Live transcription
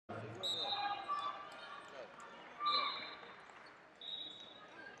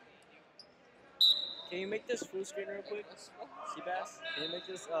Can you make this full screen real quick? Seabass, can you make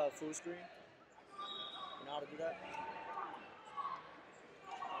this full screen? You know how to do that?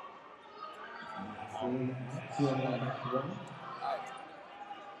 Alright.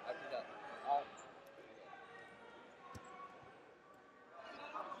 I do that.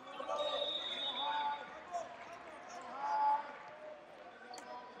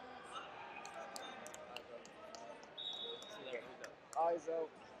 Eyes out.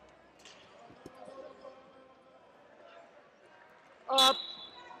 Up.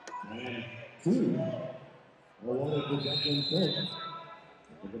 And 2. Awarded to Declan Thorpe.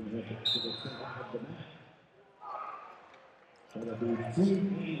 We're going to hit to the center of the mat. That'll be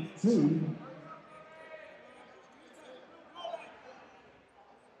 2-2.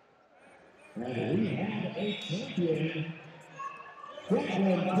 And we have a champion.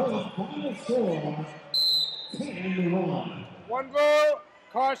 Declan Thorpe, final score 10-1. One vote.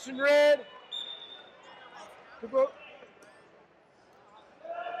 Caution red. Two vote.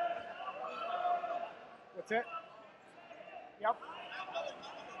 What's it? Yep.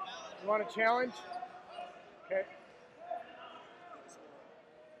 You want a challenge? Okay.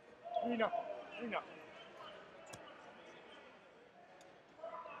 3-0. 3-0.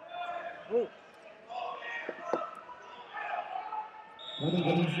 Blue. Running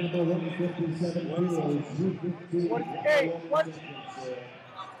against number 157 kilos, What? Hey, what?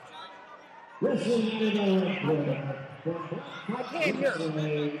 Wrestling in the I can't hear.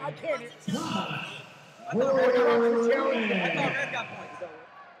 I can't hear. I thought Red got points.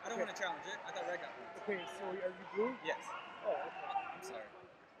 I don't want to challenge it. I thought Red got points. Okay, so are you blue? Yes. Oh, okay. I'm sorry.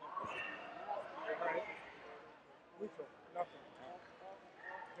 All right. Neutral. Nothing.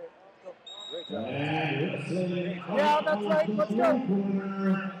 Okay, go. And wrestling Yeah, that's right. Let's go.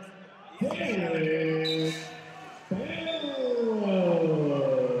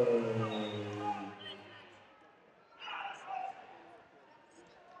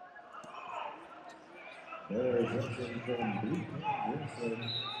 There's wrestling from Blue Wrestling.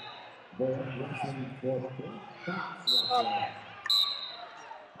 Wrestling for Fox Wrestling.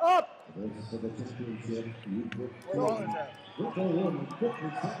 Up. This is for the championship. What long is that? With a woman,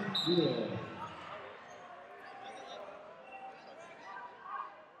 57 kilos.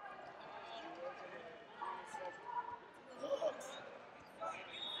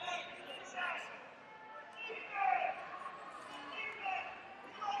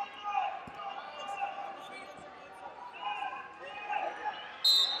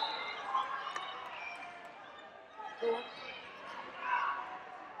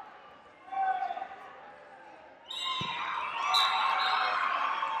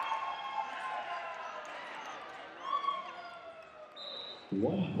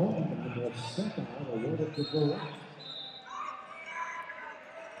 One point on the second awarded to Correct.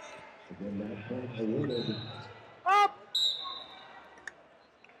 Again, that point awarded Up.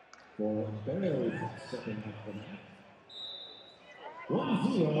 for Bears second half of the match.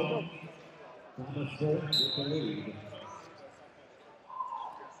 1-0. Thomas Thorpe with the lead.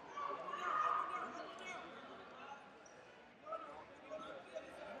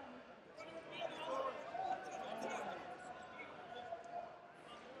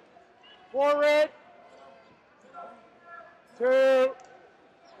 Forward. 2.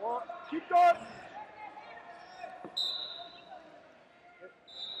 1. Keep going.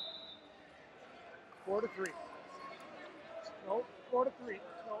 Four to 3. No, 4 to 3.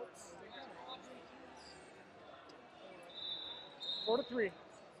 No. 4 to 3.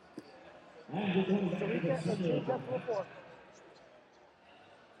 And we're going back to the center of the match. 4.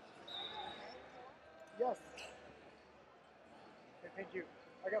 Yes. Okay, thank you.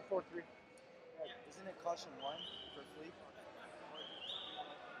 I got 4-3. Isn't it caution 1 for fleet?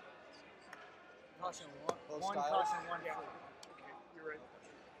 Caution 1. Both One styles? caution, 1 fleet. Okay, you're right.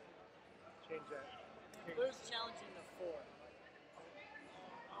 Change that. Okay. Who's challenging the 4?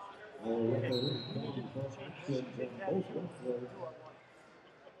 Our referee calling for action from both wrestlers.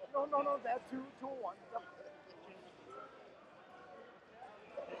 No, that's 2 to 1. Yep.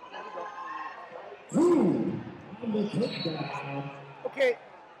 There we go. Ooh, on the takedown. Okay,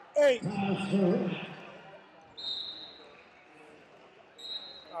 8. Thomas Thorpe.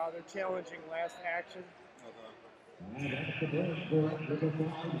 They're challenging last action. And at the break, Thorpe with a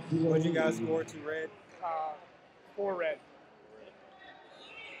 5-0 What'd you guys lead. score to Red? 4 red.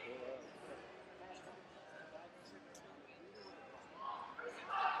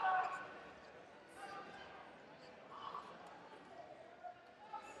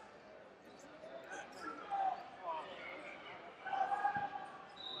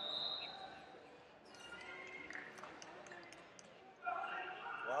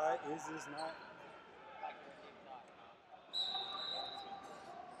 Why is this not?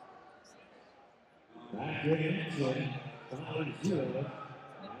 After action, 5-0.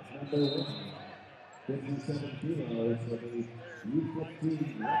 Number 1, 57 kilos for the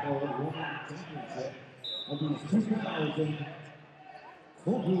U15 Level 1 Championship of the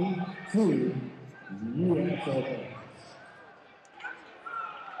 2022 US Open.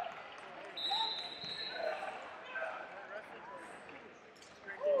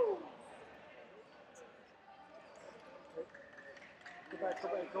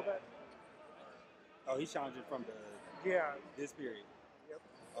 Go back. Oh, he's challenging from the this period. Yep.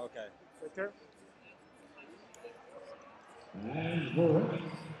 Okay. Right there. And vote.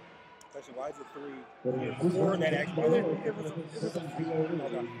 Question: why is it 3 For before that actual? It was a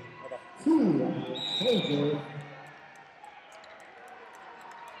Okay. Two soldiers.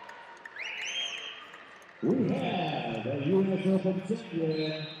 We have the US Open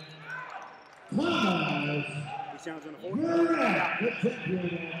champion, Thomas. He's challenging the 4th. The champion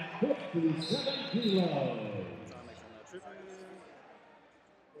at 57 kilos. Trying to make sure I'm not tripping.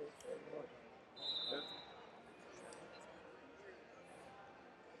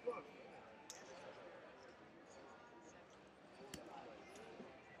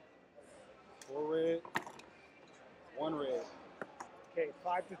 Four red, 1 red. Okay,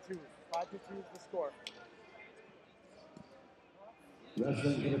 5-2. 5-2 is the score.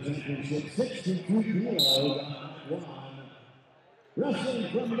 Wrestling for the championship, 62 kilos, one. Wrestling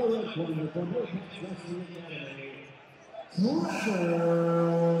from the red corner from Hawkins Wrestling Academy, Trevor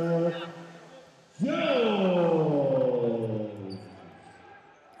Jones.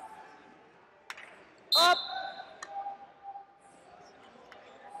 Up!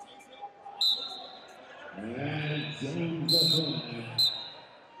 And Jones opponent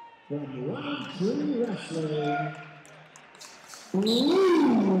from Round 2 Wrestling, Blue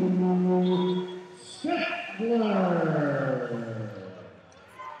Steppler.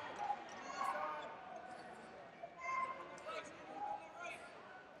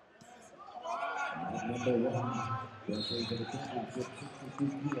 Number 1, wrestling for the championship, 62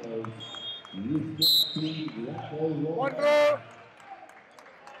 kilos, U15 Level 1.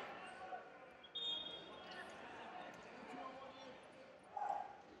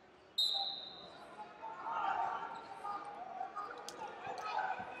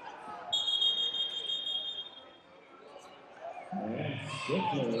 And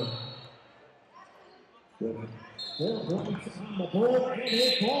Stickler with 4 points on the board and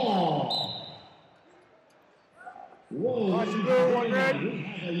a ball. Whoa, Caution, blue, 1 red. We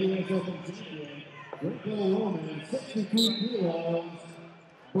have a US Open champion, Greco-Roman, 62 kilos,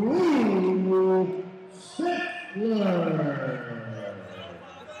 Blue Stickler.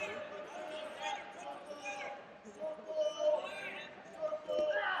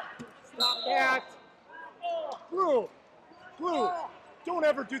 Stop that! Blue! Blue! Don't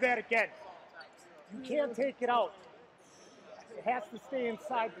ever do that again. You can't take it out. It has to stay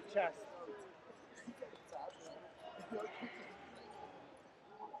inside the chest.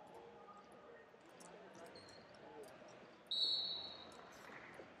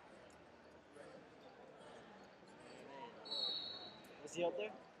 Was he out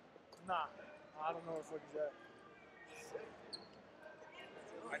there? Nah, I don't know if what he's at.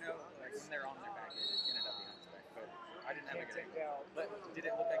 I know, like when they're on their back, it ended up behind his back, but I didn't have a Can't good take idea. it out. But did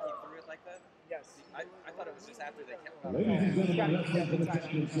it look like he threw it like that? Yes. I thought it was just after they kept Ladies and gentlemen, wrestling for the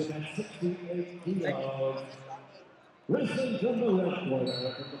championship at 68 kilos. Wrestling from the red corner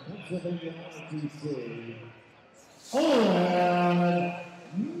from the Pennsylvania RTC, Owen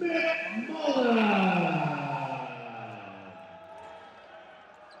McMullen.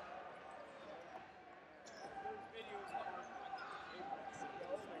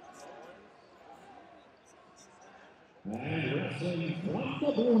 And wrestling from the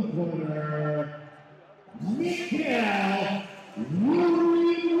blue corner, Miguel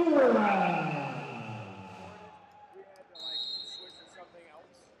Urimura.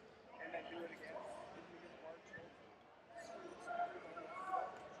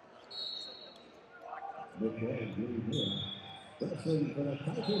 Miguel Urimura, wrestling for the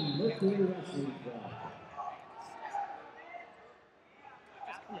Titan Mercury Wrestling Club.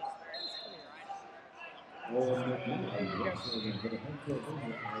 Owen McMullen, wrestling for the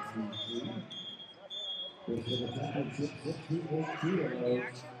Pennsylvania RTC. This is the championship, 68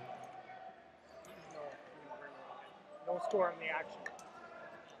 kilos. No score on the action.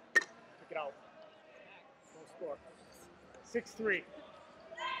 Pick it out. No score. 6-3.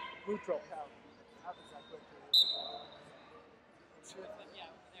 Neutral.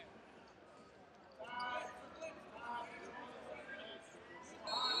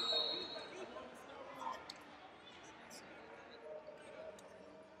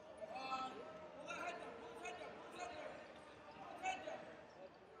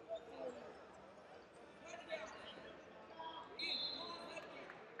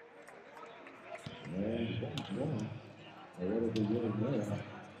 one. Awarded to Willie Miller.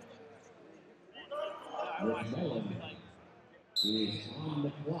 McMillan is on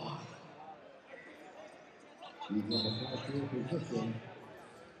the clock. He's in the 5-3 position.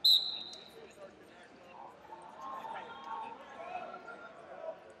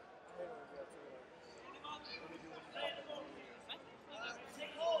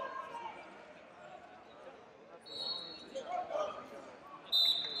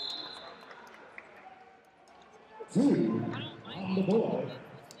 Two on the board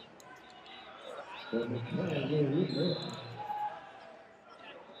for McMillan will lead Miller.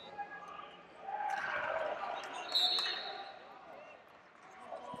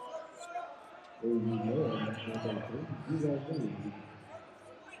 Miller with a 3-0 lead.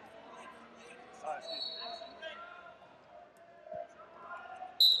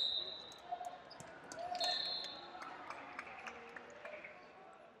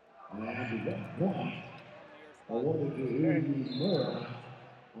 And that point awarded to Willie Miller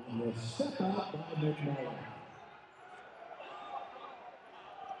on the step out by McMillan.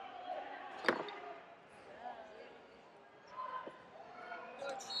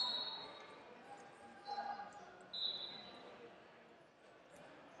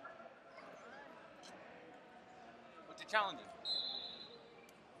 What's the challenge?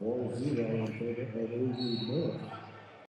 4-0 in favor of Willie Miller.